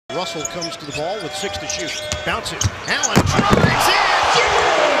Russell comes to the ball with 6 to shoot. Bounces. Allen drives in.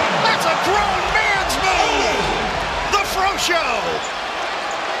 Yeah! That's a grown man's move. The Fro Show.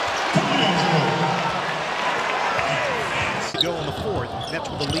 Go on the fourth. Nets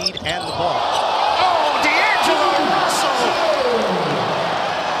with the lead and the ball. Oh, D'Angelo Russell.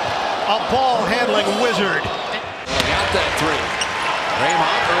 A ball handling wizard. Got that three.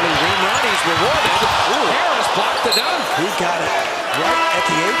 Raymond, early rerun. He's rewarded. Ooh, Harris blocked the dunk. He got it right at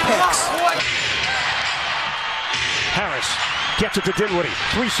the apex. Harris gets it to Dinwiddie.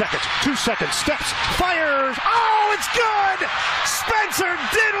 3 seconds, 2 seconds, steps, fires. Oh, it's good! Spencer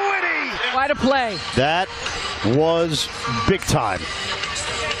Dinwiddie! Quite a play. That was big time.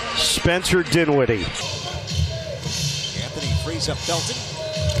 Spencer Dinwiddie. Anthony frees up Felton.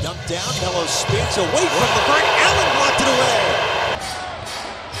 Dunk down. Melo spins away from the break. Allen blocked it away.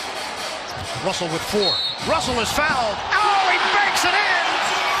 Russell with 4. Russell is fouled. Oh, he banks it in!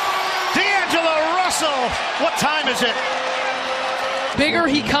 D'Angelo Russell! What time is it? Bigger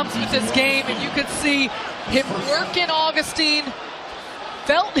he comes with this game, and you can see him working Augustine.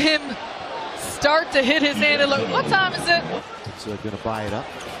 Felt him start to hit his hand. And look, what time is it? It's going to buy it up.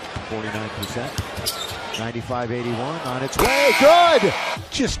 49%. 95-81 on its way. Good!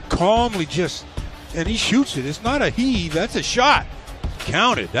 Just calmly, and he shoots it. It's not a heave, that's a shot.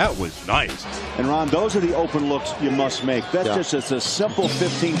 Counted. That was nice. And Ron, those are the open looks you must make. That's just a simple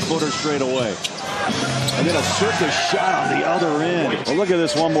 15-footer straight away. And then a circus shot on the other end. Well, look at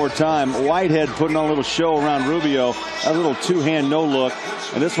this one more time. Whitehead putting on a little show around Rubio. A little two-hand no look.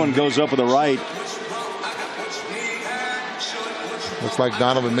 And this one goes up with the right. Looks like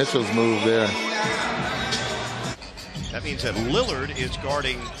Donovan Mitchell's move there. That means that Lillard is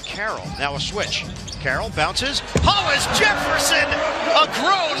guarding Carroll. Now a switch. Carroll bounces. Hollis Jefferson! A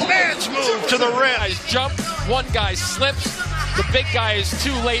grown man's move to the rim. Guys jump, one guy slips. The big guy is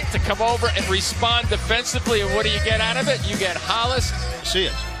too late to come over and respond defensively. And what do you get out of it? You get Hollis. See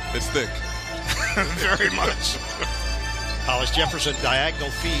it. It's thick. Very much. Hollis Jefferson, diagonal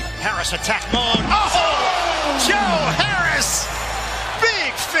feed. Harris attack mode. Oh! Joe Harris!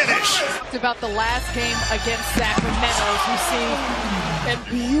 Big finish. About the last game against Sacramento, as we see a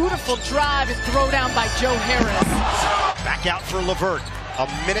beautiful drive and throw down by Joe Harris. Back out for LeVert.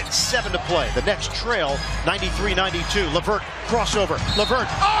 1:07 to play. The Nets trail 93-92. LeVert crossover. LeVert.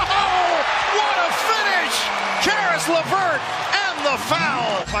 Oh! What a finish! Karis LeVert and the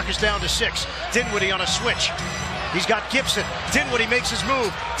foul. Clock is down to 6. Dinwiddie on a switch. He's got Gibson. Dinwiddie makes his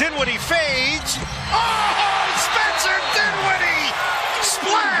move. Dinwiddie fades. Oh! Spencer Dinwiddie!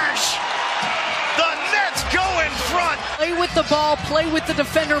 Splash! The Nets go in front. Play with the ball, play with the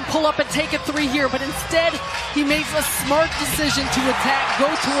defender, and pull up and take a 3 here. But instead, he makes a smart decision to attack, go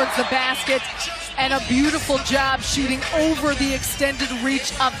towards the basket, and a beautiful job shooting over the extended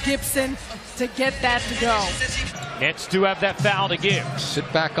reach of Gibson to get that to go. Nets do have that foul to give.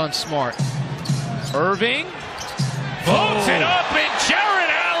 Sit back on Smart. Irving floats it up, and Jared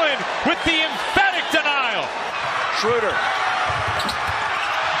Allen with the emphatic denial. Schroeder.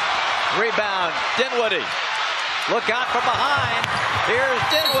 Rebound, Dinwiddie. Look out from behind. Here's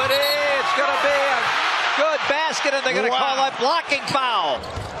Dinwiddie. It's going to be a good basket, and they're going to call that blocking foul.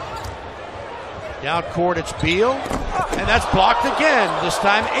 Down court, it's Beal. And that's blocked again. This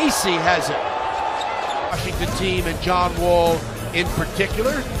time, AC has it. Washington team and John Wall in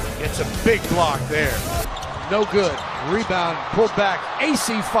particular. It's a big block there. No good. Rebound, pulled back.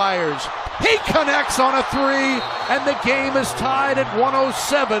 AC fires. He connects on a 3, and the game is tied at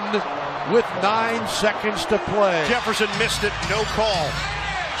 107 with 9 seconds to play. Jefferson missed it, no call.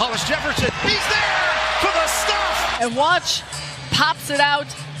 Hollis Jefferson, he's there for the stuff! And watch, pops it out,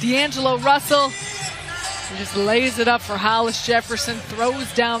 D'Angelo Russell. He just lays it up for Hollis Jefferson,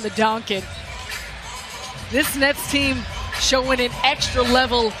 throws down the dunk, and this Nets team showing an extra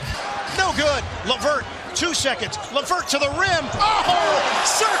level. No good, LeVert. 2 seconds. LeVert to the rim. Oh!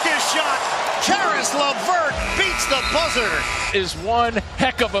 Circus shot. Karis LeVert beats the buzzer. Is one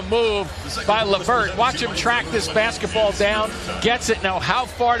heck of a move by LeVert. Watch him track this basketball down. Gets it. Now, how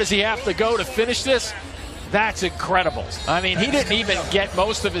far does he have to go to finish this? That's incredible. I mean, he didn't even get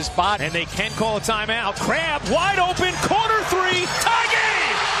most of his body. And they can call a timeout. Crab wide open. Corner 3. Tie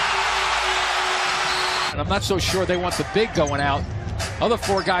game! And I'm not so sure they want the big going out. Other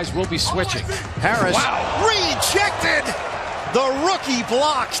 4 guys will be switching. Harris. Wow. Rejected. The rookie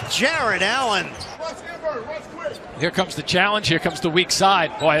blocks Jared Allen. Here comes the challenge. Here comes the weak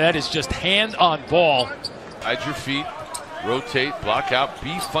side. Boy, that is just hand on ball. Hide your feet. Rotate. Block out.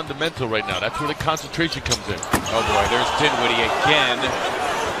 Be fundamental right now. That's where the concentration comes in. Oh, boy. There's Dinwiddie again.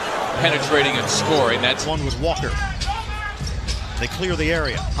 Penetrating and scoring. That's one with Walker. They clear the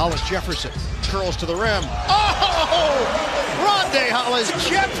area. Hollis Jefferson curls to the rim. Oh! Rondé Hollis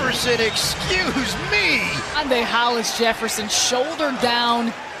Jefferson, excuse me. Rondé Hollis Jefferson, shoulder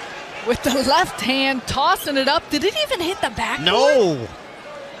down with the left hand, tossing it up. Did it even hit the backboard? No.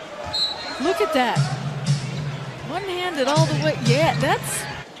 Look at that. One-handed all the way. Yeah, that's...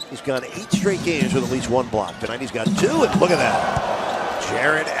 He's gone 8 straight games with at least 1 block. Tonight he's got 2, and look at that.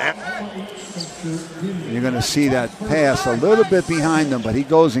 Jared Allen. You're going to see that pass a little bit behind him, but he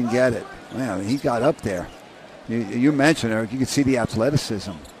goes and get it. Man, he got up there. You mentioned, Eric, you can see the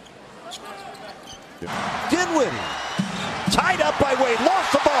athleticism. Dinwiddie. Tied up by Wade.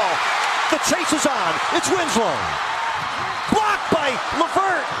 Lost the ball. The chase is on. It's Winslow. Blocked by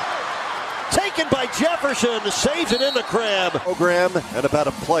LeVert. Taken by Jefferson, saves it in the crab. Program and about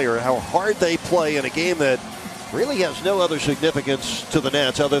a player, how hard they play in a game that really has no other significance to the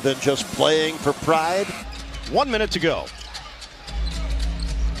Nets other than just playing for pride. 1 minute to go.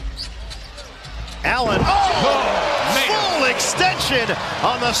 Allen, full extension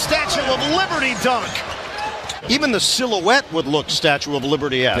on the Statue of Liberty dunk. Even the silhouette would look Statue of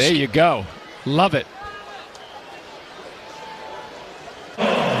Liberty-esque. There you go. Love it.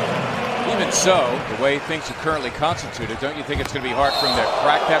 Even so, the way things are currently constituted, don't you think it's going to be hard for him to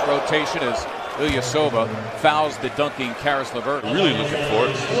crack that rotation as Ilyasova fouls the dunking Caris LeVert? Really looking for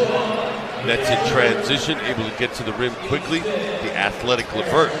it. That's in transition, able to get to the rim quickly. The athletic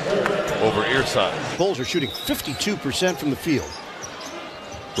LeVert over ear side. Bulls are shooting 52% from the field.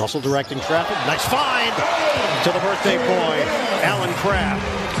 Russell directing traffic. Nice find to the birthday boy, Alan Crabb.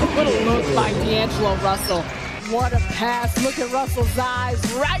 Little move by D'Angelo Russell. What a pass. Look at Russell's eyes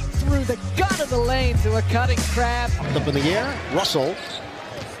right through the gut of the lane to a cutting Crabb. Up in the air, Russell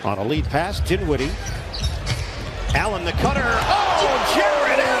on a lead pass, Dinwiddie. Allen the cutter. Oh,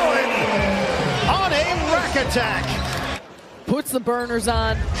 Jared Allen on a rack attack. Puts the burners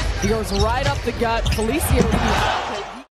on. He goes right up the gut. Felicio